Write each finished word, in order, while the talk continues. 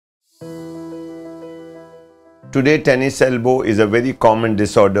Today, tennis elbow is a very common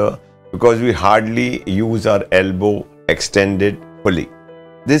disorder because we hardly use our elbow extended fully.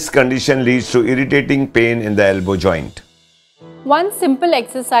 This condition leads to irritating pain in the elbow joint. One simple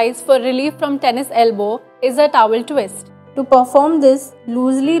exercise for relief from tennis elbow is a towel twist. To perform this,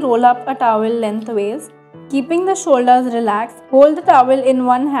 loosely roll up a towel lengthways, keeping the shoulders relaxed. Hold the towel in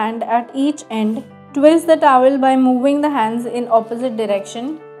one hand at each end. Twist the towel by moving the hands in opposite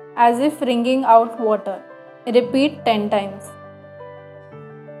direction as if wringing out water. Repeat 10 times.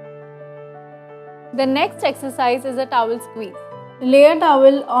 The next exercise is a towel squeeze. Lay a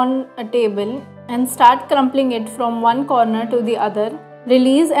towel on a table and start crumpling it from one corner to the other.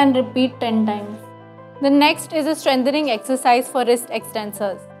 Release and repeat 10 times. The next is a strengthening exercise for wrist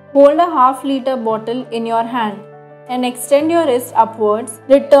extensors. Hold a half-liter bottle in your hand and extend your wrist upwards.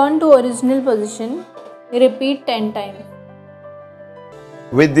 Return to original position. Repeat 10 times.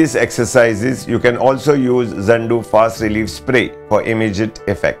 With these exercises, you can also use Zandu Fast Relief Spray for immediate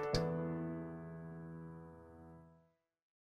effect.